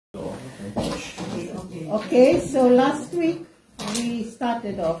Okay, so last week we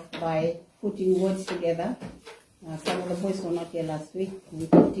started off by putting words together. Some of the boys were not here last week. We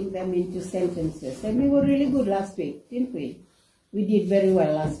putting them into sentences. And we were really good last week, didn't we? We did very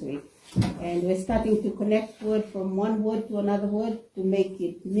well last week. And we're starting to connect word from one word to another word to make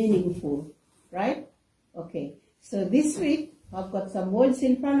it meaningful, right? Okay, so this week I've got some words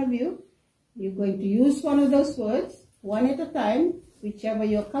in front of you. You're going to use one of those words, one at a time, whichever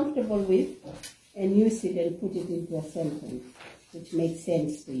you're comfortable with, and use it and put it into a sentence, which makes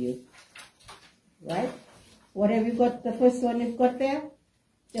sense to you, right? What have you got, the first one you've got there?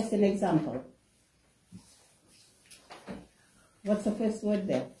 Just an example. What's the first word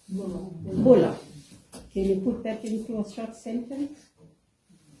there? Bula. Can you put that into a short sentence?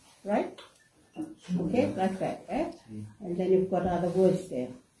 Right? Okay, like that, eh? And then you've got other words there.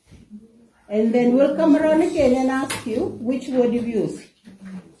 And then we'll come around again and ask you which word you've used.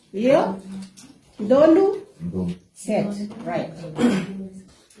 Yeah? Donu? Set. Right.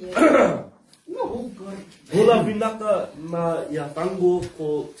 Bula vinaka na ia tango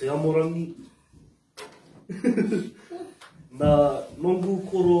ko te amorangi. Na nongu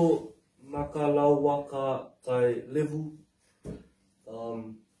koro naka lauaka kai levu.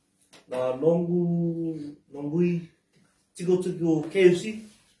 Na nongui tiko tiko KFC.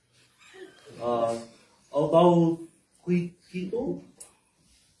 Au tau kui kito.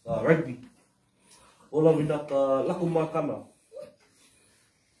 Rugby. Ola vinaka lako makana.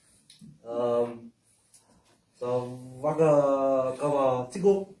 Sa waka kawa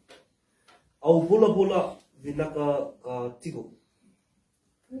tiko. Au bula vinaka ka tiko.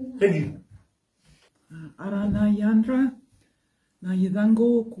 Thank you. Ara na Yandra, na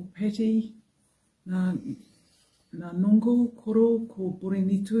Yadango ko Peti, na Nongo koro ko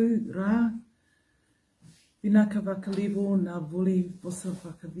Borenitu ra, vinaka vakalivo na vuli vosa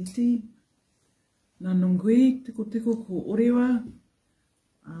vakaviti, na Nongui tiko ko Orewa,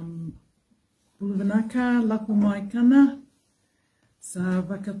 Bulavanaka laku mai kana, sa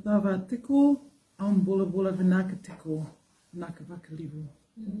vakatawa tiko, bula vinaka tiko, naka vakalivo.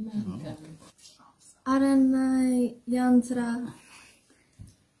 Aranai Yantra,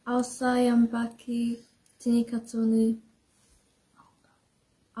 Ausa Yambaki, Tinikatonu,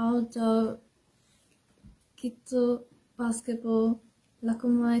 Audo, Kito, Basketball,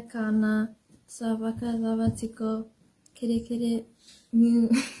 Lakumai Kana, Savaka Lavatiko, Kere New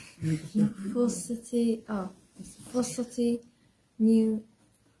Fosity, New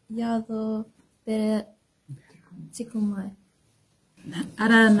Yado, Bere Tikumai.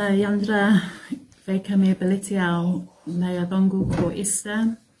 Ara na Yandra Vekame ability au na Yadongo ko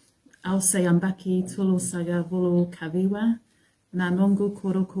Ista, au Sayambaki Tulu Saga Vulu Kaviwa, na Nongu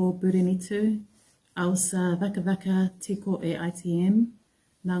Koro ko Burinitu, au sa Vaka Tiko e ITM,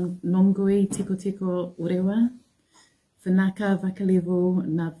 na Nongui Tiko Urewa, Vanaka Vakalivo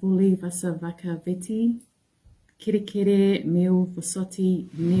na Vuli Vasa Vaka Viti, Kirikiri Miu Vasoti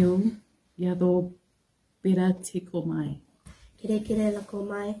Miu, Yado Bira Tiko Mai. Kere lako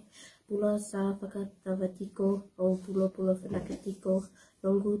mai, pula sa whakatawa au pula whanakatiko,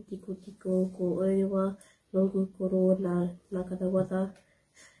 nongu tiko ko oewa, nongu koro na nakatawata,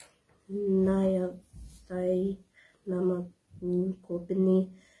 naya tai nama ko pini,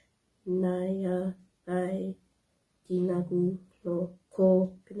 naya tai tinaku no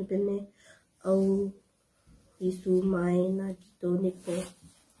ko pini, au isu mai na kito niko.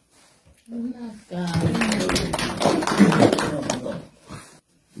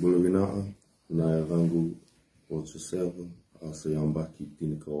 Bula vinaka, naya rangu o Tsusewa, a Sayambaki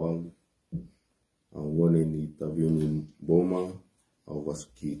Tinikawalu, a wane ni tavioni Boma, a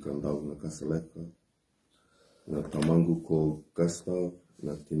wasuki kandau na Kasaleka, na tamangu ko Gustav,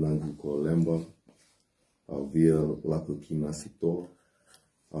 na tinangu ko Lemba, a via lako ki Nasito,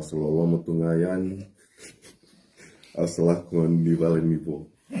 a saloloma tungayani, a salakuan ni vale ni po.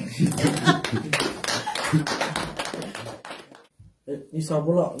 Ni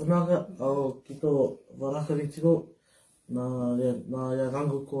sabula vinaka au kito varaka vitiko na ya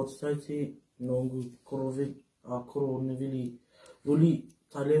rangu ko tsaiti nongu korovi a koro nevili vuli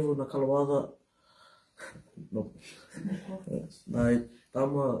talevu na kalawada no na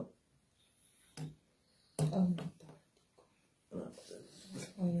tama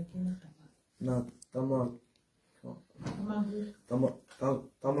na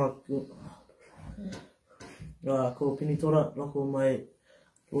tama ko pinitora lako mai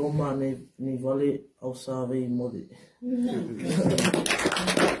Roma ni vale au save mode.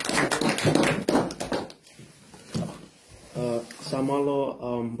 Samalo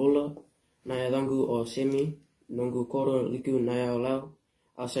bula naya dangu o semi nongu koro liku naya lau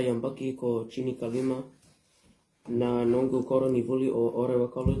asa Yambaki ko Chini Kalima, na nongu koro ni vuli o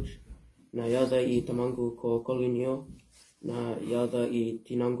Orewa College, na yada I tamangu ko Kolinio, na yada I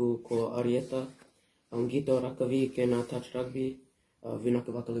tinangu ko Arieta, Angito Rakavi ke na touch rugby,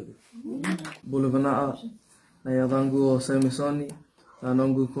 Vinaka Vakalibu. Bulu Vanaa, na yadangu o Semisoni, na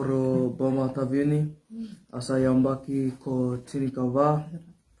nongu koro Boma Taviuni, asa Yambaki ko Tirikawa,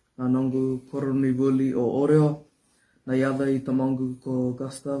 na nongu koro ni vuli o Oreo, na yada I tamangu ko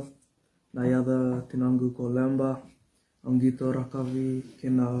Gustav, na yada tinangu ko Lamba, Angito Rakavi ke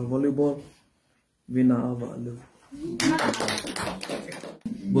na volleyball, Vina Ava Alu.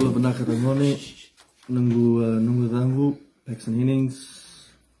 Bulu Vanaka Tangone, nungu dangu, Paxton Hennings,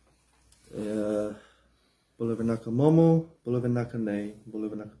 Bulu Vanaka Momo, Bulu Vanaka Nei, Bulu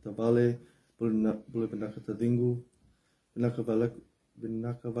Vanaka Tavale, Bulu Vanaka Tadingu,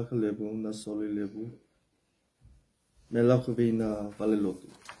 Vinaka Vakalebu, na Soli Lebu, me lako vina vale lotu.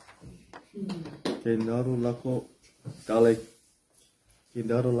 Ke naru lako tale, ke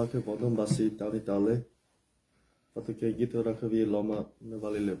naru lako vodon basi tale, patu ke gitu raka vi loma me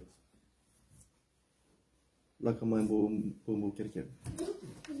vale lebu. Laka mai bumbu kirkir.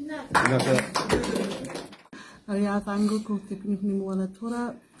 Naka. Ari a tangu ko te pinipini moana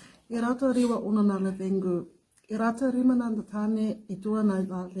tora, I rata riwa ona na levengu, I rata rima nanda tane I tua na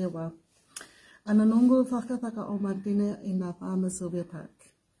la lewa. Ana nongo whakataka o Martina I nga Farmer Sylvia Park.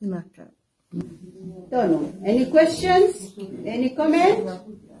 Inaka. Tono, any questions? Any comments?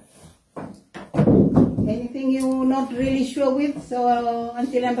 Anything you're not really sure with, so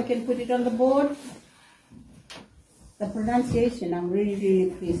Auntie Lamba can put it on the board? The pronunciation, I'm really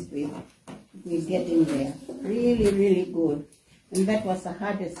pleased with. We're getting there. Really good. And that was the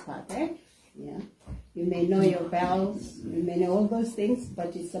hardest part, eh? Yeah. You may know your vowels, you may know all those things,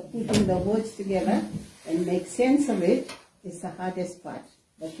 but it's putting the words together and make sense of it is the hardest part.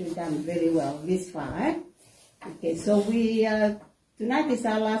 But you've done very well this far, eh? Okay, so we tonight is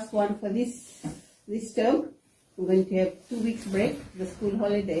our last one for this term. We're going to have 2 weeks break, the school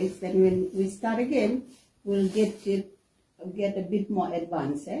holidays. Then when we start again, we'll get a bit more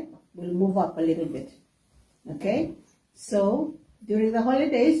advanced, eh? We'll move up a little bit. Okay? So during the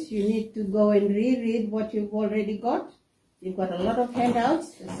holidays, you need to go and reread what you've already got. You've got a lot of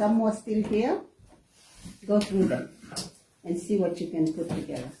handouts, some more still here. Go through them and see what you can put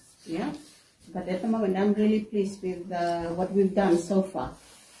together. Yeah? But at the moment, I'm really pleased with what we've done so far.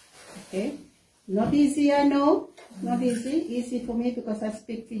 Okay? Not easy, I know. Not easy. Easy for me because I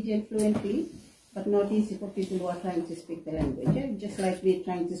speak Fijian fluently, but not easy for people who are trying to speak the language. Eh? Just like me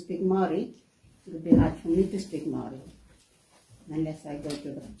trying to speak Maori, it would be hard for me to speak Maori unless I go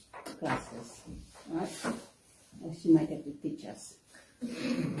to the classes. Right? Or she might have to teach us.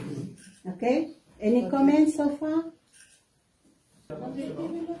 Okay? Any comments so far?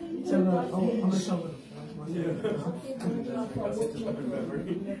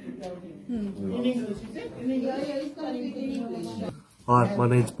 Hi, my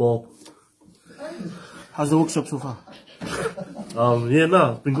name's Bob. How's the workshop so far? Yeah,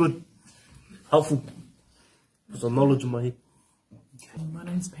 no, it's been good. Helpful. Some knowledge in my head. My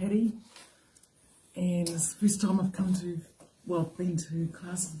name's Patty, and it's the first time I've been to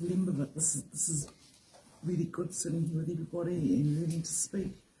classes with Limba, but this is really good sitting here with everybody and learning to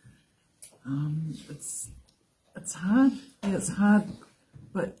speak. It's hard, yeah, it's hard,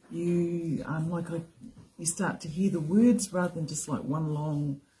 but you start to hear the words rather than just like one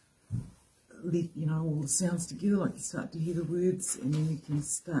long, all the sounds together. Like you start to hear the words and then you can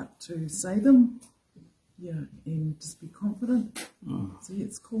start to say them. Yeah, and just be confident. So yeah,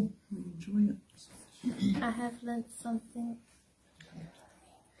 it's cool. We enjoy it. I have learned something.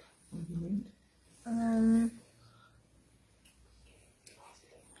 What have you learned?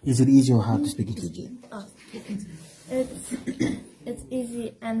 Is it easy or hard to speak in Fiji? It's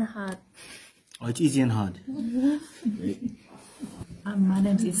easy and hard. Oh, it's easy and hard. My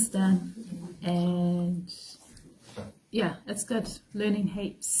name's Esther, and yeah, it's good. Learning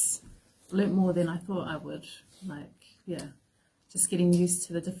heaps. Learned more than I thought I would. Just getting used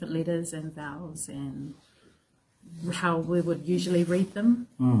to the different letters and vowels and how we would usually read them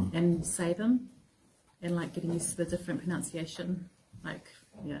and say them, and getting used to the different pronunciation.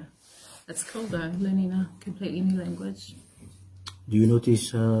 It's cool though, learning a completely new language. Do you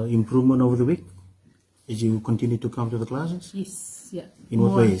notice improvement over the week as you continue to come to the classes? Yes, yeah. In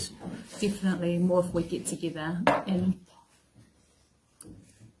what ways? Definitely more if we get together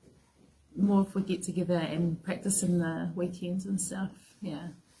and practice in the weekends and stuff. Yeah,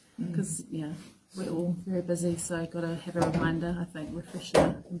 because we're all very busy, so got to have a reminder. I think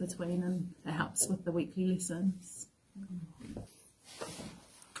refresher in between, and it helps with the weekly lessons.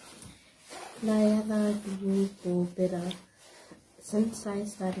 Nayada dulu ko better. Since I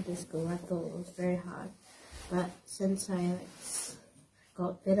started this school, I thought it was very hard. But since I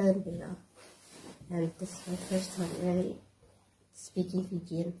got better and better, and this is my first time really speaking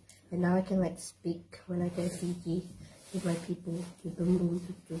Fijian, and now I can speak when I go to Fiji with my people, to Bumbu,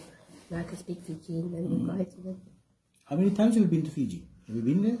 now I can speak Fijian and reply to them. How many times have you been to Fiji? Have you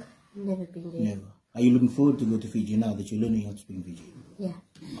been there? Never been there. Never. Are you looking forward to go to Fiji now that you're learning how to speak Fiji? Yeah.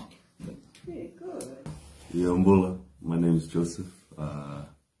 Very good. Yeah, Umbola. My name is Joseph. My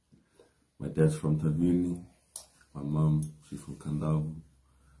dad's from Taviuni. My mum, she's from Kandavu.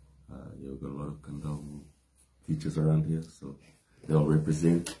 Yeah, we've got a lot of Kandavu teachers around here, so they all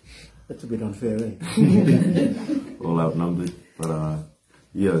represent. That's a bit unfair, eh? All outnumbered. But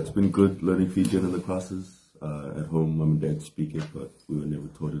yeah, it's been good learning Fijian in the classes. At home, mum and dad speak it, but we were never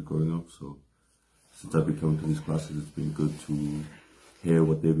taught it growing up. So since I've been coming to these classes, it's been good to hear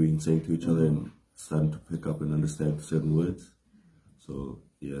what they've been saying to each other and starting to pick up and understand certain words. So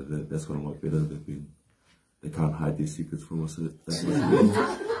yeah, that's gone a lot better. They can't hide these secrets from us. Yeah, so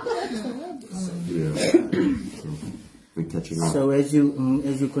we're catching up. So as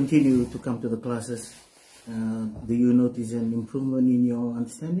you continue to come to the classes, do you notice an improvement in your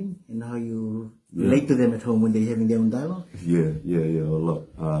understanding and how you relate to them at home when they're having their own dialogue? Yeah, a lot.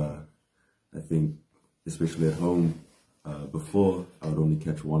 I think especially at home, before I would only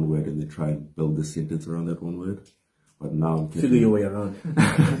catch one word and then try and build a sentence around that one word. But now I'm catching... Figure your way around.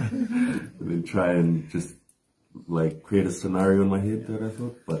 And then try and just create a scenario in my head that I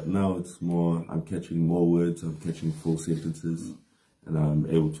thought. But now it's more, I'm catching more words, I'm catching full sentences, and I'm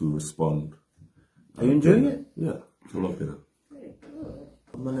able to respond. Are you enjoying it? Yeah, it's a lot better.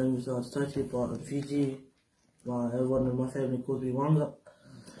 My name is Stachi, part of Fiji. Everyone in my family calls me Wanga.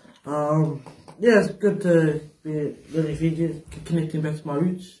 Yeah, it's good to be living in Fiji, connecting back to my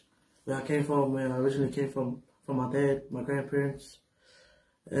roots, where I came from, where I originally came from my dad, my grandparents.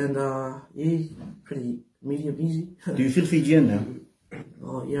 And yeah, pretty medium easy. Do you feel Fijian now?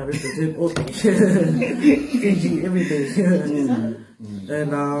 Oh yeah, I represent all things. Fiji, everything.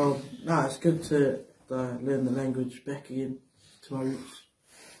 And it's good to learn the language back again to my roots.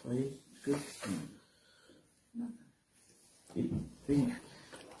 Oh yeah, it's good.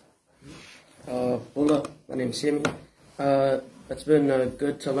 Hola, my name is Semi. It's been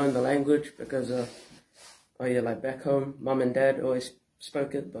good to learn the language because back home, mum and dad always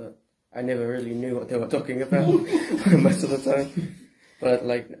spoke it, but I never really knew what they were talking about most of the time. But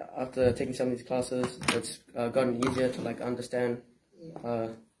after taking some of these classes, it's gotten easier to understand,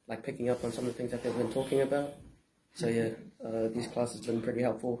 picking up on some of the things that they've been talking about. So yeah, these classes have been pretty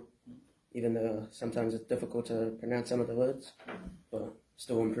helpful, even though sometimes it's difficult to pronounce some of the words, but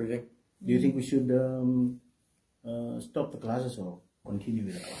still improving. Do you think we should stop the classes or continue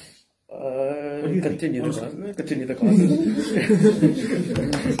with the classes? Continue the classes.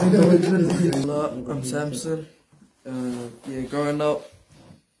 Hello, I'm Samson. Yeah, growing up,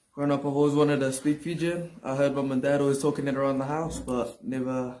 I've always wanted to speak Fijian. I heard mum and dad always talking it around the house, but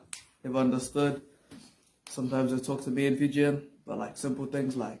never understood. Sometimes they talk to me in Fijian, but simple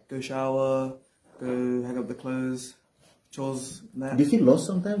things like go shower, go hang up the clothes, chores, and that. Do you feel lost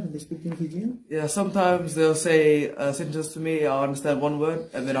sometimes when they speak in Fijian? Yeah, sometimes they'll say a sentence to me, I'll understand one word,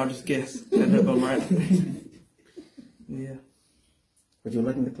 and then I'll just guess, and hope I'm right. Yeah. But you're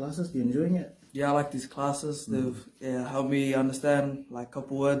liking the classes? You're enjoying it? Yeah, I like these classes. They've helped me understand a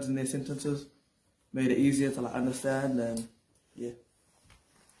couple words in their sentences, made it easier to understand, and yeah.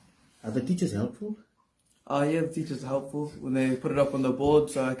 Are the teachers helpful? Yeah, the teachers are helpful when they put it up on the board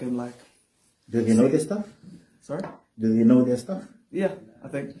so I can Do they know their stuff? Sorry? Do they know their stuff? Yeah, I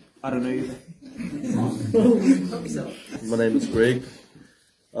think. I don't know either. My name is Greg.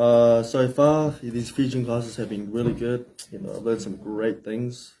 So far, these Fijian classes have been really good. I've learned some great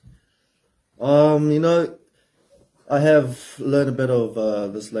things. I have learned a bit of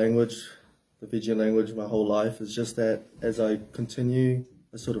this language, the Fijian language, my whole life. It's just that as I continue,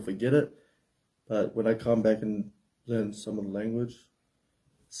 I sort of forget it. But when I come back and learn some of the language,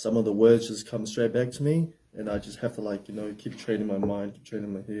 some of the words just come straight back to me. And I just have to keep training my mind, keep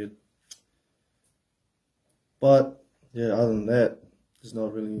training my head. But yeah, other than that, there's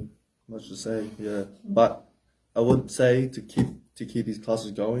not really much to say. Yeah, but I would say to keep these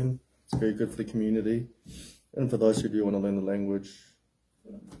classes going. It's very good for the community and for those who do want to learn the language.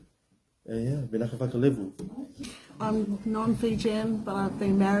 Yeah, binaka whakalevu. I'm non-Fijian, but I've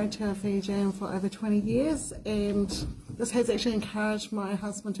been married to a Fijian for over 20 years, and this has actually encouraged my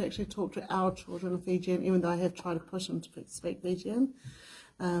husband to actually talk to our children in Fijian, even though I have tried to push him to speak Fijian.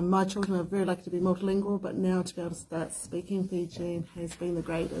 My children are very lucky to be multilingual, but now to be able to start speaking Fijian has been the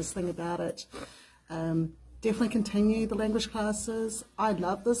greatest thing about it. Definitely continue the language classes. I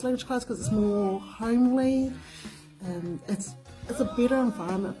love this language class because it's more homely. It's a better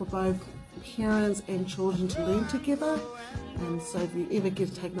environment for both parents and children to learn together. So if you ever get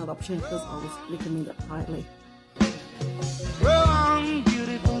to take another opportunity for this, I would recommend it highly. Well,